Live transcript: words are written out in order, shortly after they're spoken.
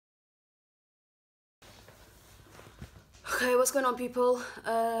Okay, what's going on, people?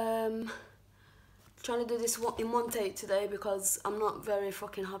 Trying to do this in one take today because I'm not very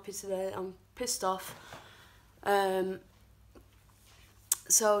fucking happy today. I'm pissed off.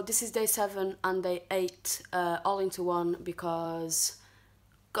 So this is day 7 and day 8, all into one, because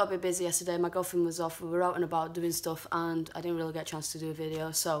got a bit busy yesterday. My girlfriend was off. We were out and about doing stuff, and I didn't really get a chance to do a video.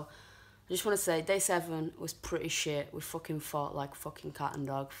 So I just want to say day 7 was pretty shit. We fucking fought like fucking cat and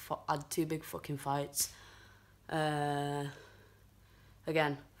dog. Had 2 big fucking fights.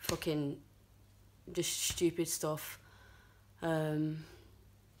 Again, fucking just stupid stuff.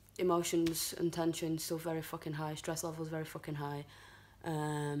 Emotions and tension still very fucking high. Stress levels very fucking high.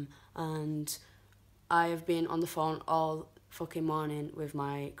 And I have been on the phone all fucking morning with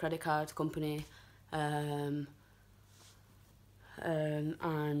my credit card company, and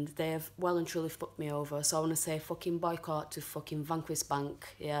they have well and truly fucked me over. So I want to say fucking boycott to fucking Vanquish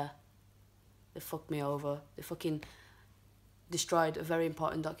Bank. Yeah, they fucked me over. They fucking destroyed a very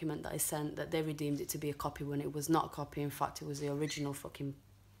important document that I sent, that they redeemed it to be a copy when it was not a copy. In fact, it was the original fucking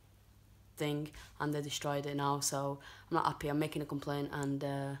thing, and they destroyed it now. So I'm not happy. I'm making a complaint, and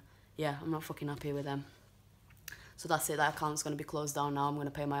yeah, I'm not fucking happy with them. So that's it. That account's going to be closed down now. I'm going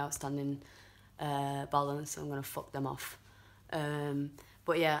to pay my outstanding balance. I'm going to fuck them off.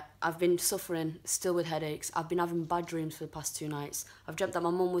 But yeah, I've been suffering still with headaches. I've been having bad dreams for the past 2 nights. I've dreamt that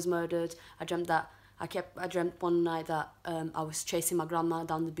my mum was murdered. I dreamt one night that I was chasing my grandma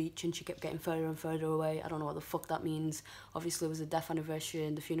down the beach and she kept getting further and further away. I don't know what the fuck that means. Obviously, it was the death anniversary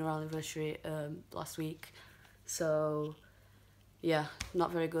and the funeral anniversary last week. So yeah,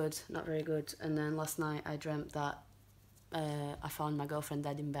 not very good, not very good. And then last night I dreamt that I found my girlfriend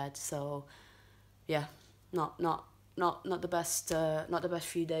dead in bed. So yeah, not the best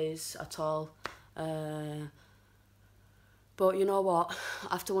few days at all. But you know what?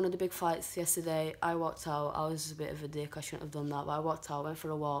 After one of the big fights yesterday, I walked out. I was a bit of a dick. I shouldn't have done that. But I walked out, went for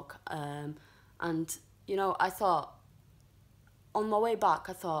a walk. And, you know, I thought, on my way back,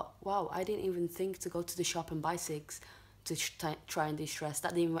 I thought, wow, I didn't even think to go to the shop and buy cigs to try and de-stress.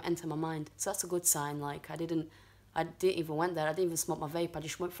 That didn't even enter my mind. So that's a good sign. Like, I didn't even went there. I didn't even smoke my vape. I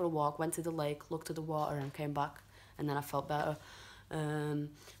just went for a walk, went to the lake, looked at the water and came back. And then I felt better.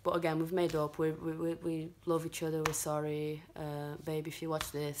 But again, we've made up. We love each other. We're sorry, babe. If you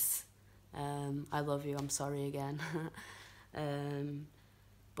watch this, I love you. I'm sorry again.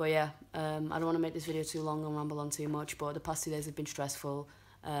 But yeah, I don't want to make this video too long and ramble on too much. But the past 2 days have been stressful.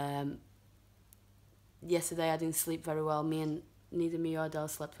 Yesterday I didn't sleep very well. Neither me or Adele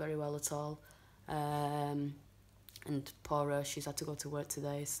slept very well at all. And poor her, she's had to go to work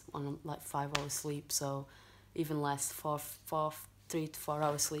today on like 5 hours sleep. So even less, 3 to 4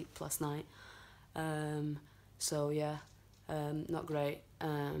 hours sleep last night. So yeah, not great.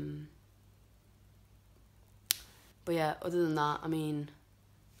 But yeah, other than that, I mean,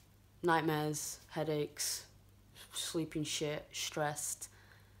 nightmares, headaches, sleeping shit, stressed.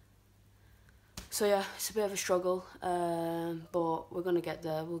 So yeah, it's a bit of a struggle, but we're gonna get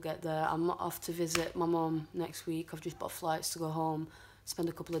there. We'll get there. I'm off to visit my mum next week. I've just bought flights to go home, spend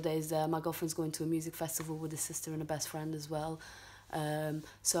a couple of days there. My girlfriend's going to a music festival with her sister and a best friend as well.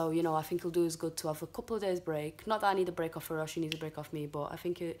 So, you know, I think it'll do us good to have a couple of days break. Not that I need a break off her or she needs a break off me, but I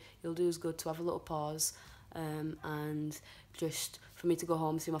think it'll do us good to have a little pause, and just for me to go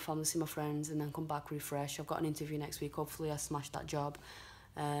home, see my family, see my friends, and then come back refresh. I've got an interview next week. Hopefully I smash that job,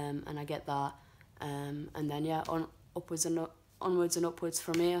 and I get that. And then, yeah, onwards and upwards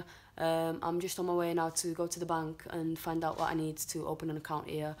from here. I'm just on my way now to go to the bank and find out what I need to open an account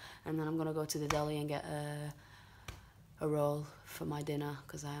here, and then I'm going to go to the deli and get a roll for my dinner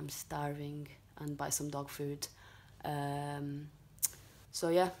because I am starving, and buy some dog food. So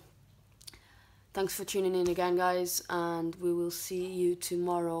yeah, thanks for tuning in again, guys, and we will see you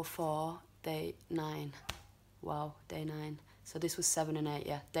tomorrow for day 9. Wow, day 9. So this was 7 and 8,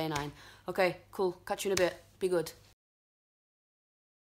 yeah, day 9. Okay, cool, catch you in a bit. Be good.